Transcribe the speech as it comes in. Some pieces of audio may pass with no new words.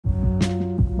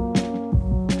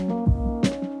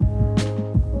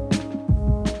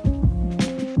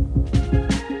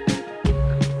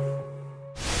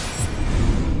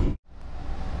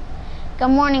Good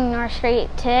morning, North Street.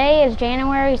 Today is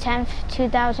January 10th,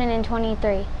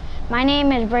 2023. My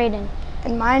name is Braden.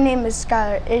 And my name is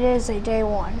Skylar. It is a day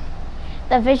one.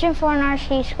 The vision for North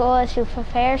Street School is to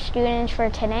prepare students for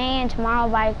today and tomorrow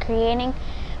by creating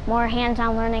more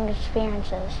hands-on learning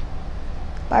experiences.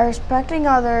 By respecting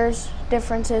others'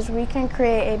 differences, we can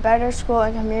create a better school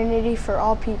and community for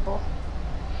all people.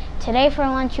 Today for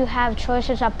lunch you have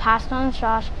choices of pasta and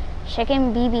sauce,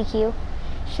 chicken BBQ,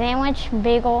 sandwich,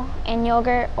 bagel, and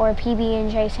yogurt or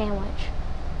PB&J sandwich.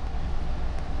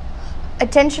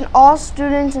 Attention all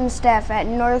students and staff at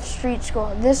North Street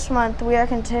School. This month we are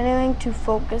continuing to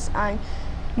focus on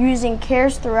using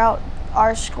CARES throughout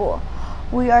our school.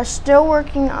 We are still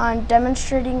working on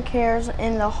demonstrating CARES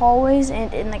in the hallways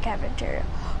and in the cafeteria.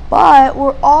 But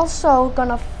we're also going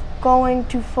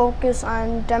to focus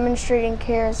on demonstrating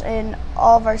CARES in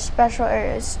all of our special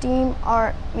areas: STEAM,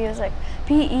 art, music,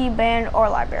 PE, band, or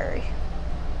library.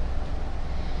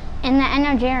 In the end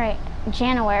of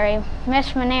January, Miss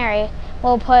Maneri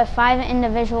will put 5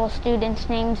 individual students'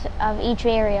 names of each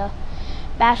area: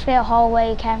 basket,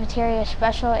 hallway, cafeteria,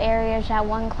 special areas at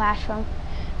one classroom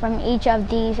from each of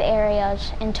these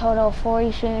areas, in total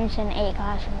 40 students in 8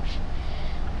 classrooms.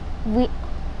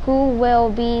 Who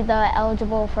will be the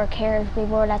eligible for CARES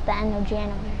reward at the end of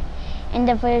January?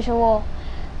 Individual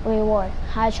reward,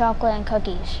 hot chocolate and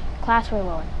cookies. Class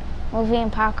reward, movie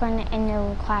and popcorn in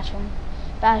your classroom.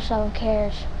 Bachelor of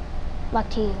CARES, luck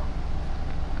to you.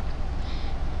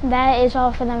 That is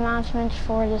all for the announcements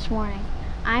for this morning.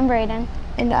 I'm Braden.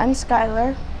 And I'm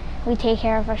Skylar. We take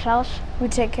care of ourselves. We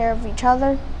take care of each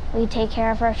other. We take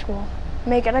care of our school.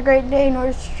 Make it a great day,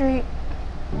 North Street.